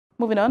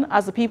Moving on,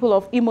 as the people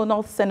of IMO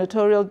North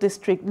senatorial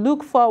district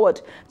look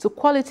forward to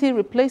quality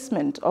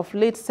replacement of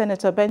late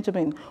Senator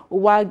Benjamin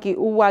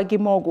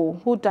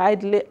Uwagimogu, who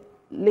died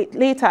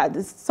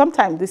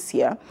sometime this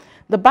year,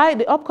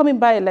 the upcoming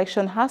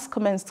by-election has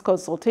commenced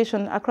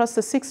consultation across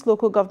the 6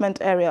 local government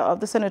area of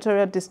the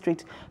senatorial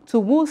district to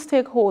woo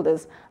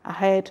stakeholders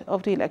ahead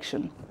of the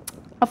election.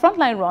 A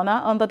frontline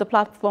runner under the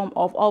platform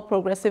of All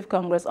Progressive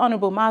Congress,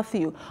 Honorable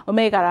Matthew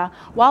Omegara,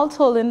 while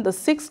tolling the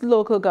 6th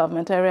local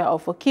government area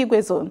of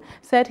Okigwe zone,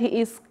 said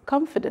he is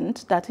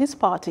confident that his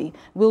party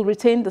will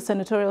retain the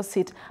senatorial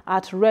seat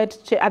at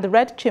the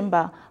Red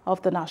Chamber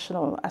of the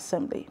National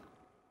Assembly.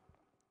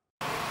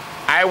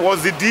 I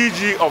was the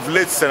DG of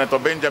late Senator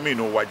Benjamin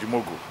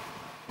Uwagimogu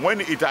when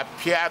it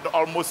appeared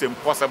almost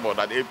impossible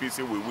that APC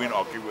will win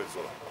Okigwe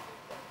zone.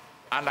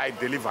 And I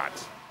delivered.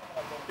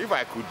 If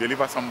I could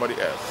deliver somebody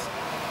else,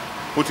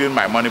 put in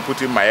my money,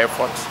 put in my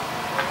effort,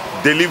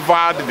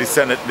 delivered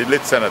the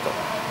late senator,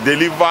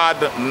 delivered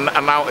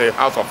now a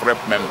House of Rep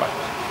member,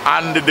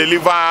 and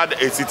delivered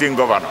a sitting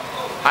governor,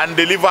 and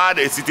delivered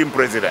a sitting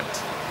president.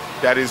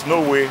 There is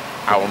no way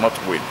I will not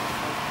win.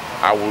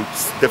 I will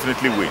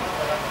definitely win.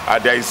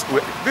 This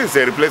is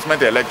a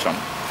replacement election.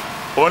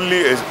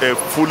 Only a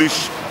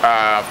foolish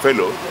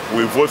fellow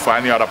will vote for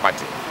any other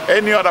party.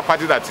 Any other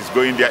party that is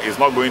going there is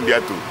not going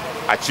there to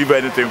achieve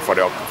anything for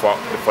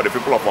the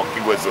people of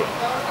Okigwe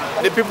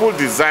zone. The people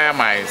desire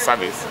my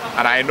service,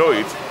 and I know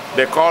it.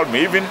 They call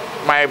me. Even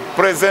my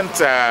present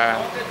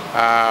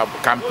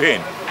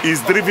campaign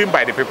is driven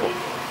by the people.